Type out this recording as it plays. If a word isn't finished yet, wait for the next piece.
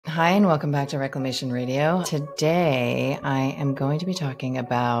Hi, and welcome back to Reclamation Radio. Today, I am going to be talking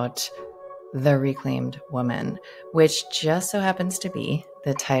about The Reclaimed Woman, which just so happens to be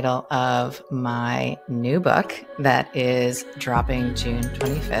the title of my new book that is dropping June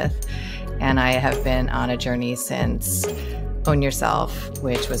 25th. And I have been on a journey since Own Yourself,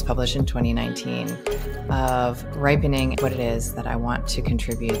 which was published in 2019, of ripening what it is that I want to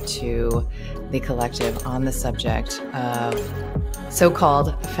contribute to the collective on the subject of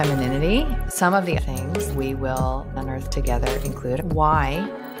so-called femininity. Some of the things we will unearth together include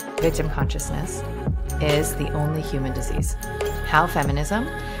why victim consciousness is the only human disease, how feminism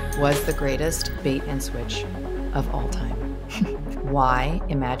was the greatest bait and switch of all time, why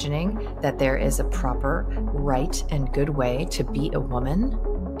imagining that there is a proper, right, and good way to be a woman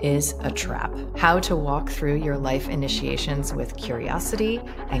is a trap, how to walk through your life initiations with curiosity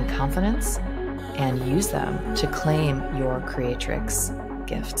and confidence, and use them to claim your creatrix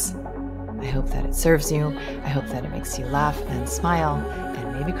gifts. I hope that it serves you. I hope that it makes you laugh and smile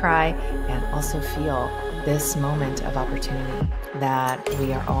and maybe cry and also feel this moment of opportunity that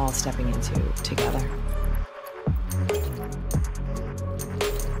we are all stepping into together.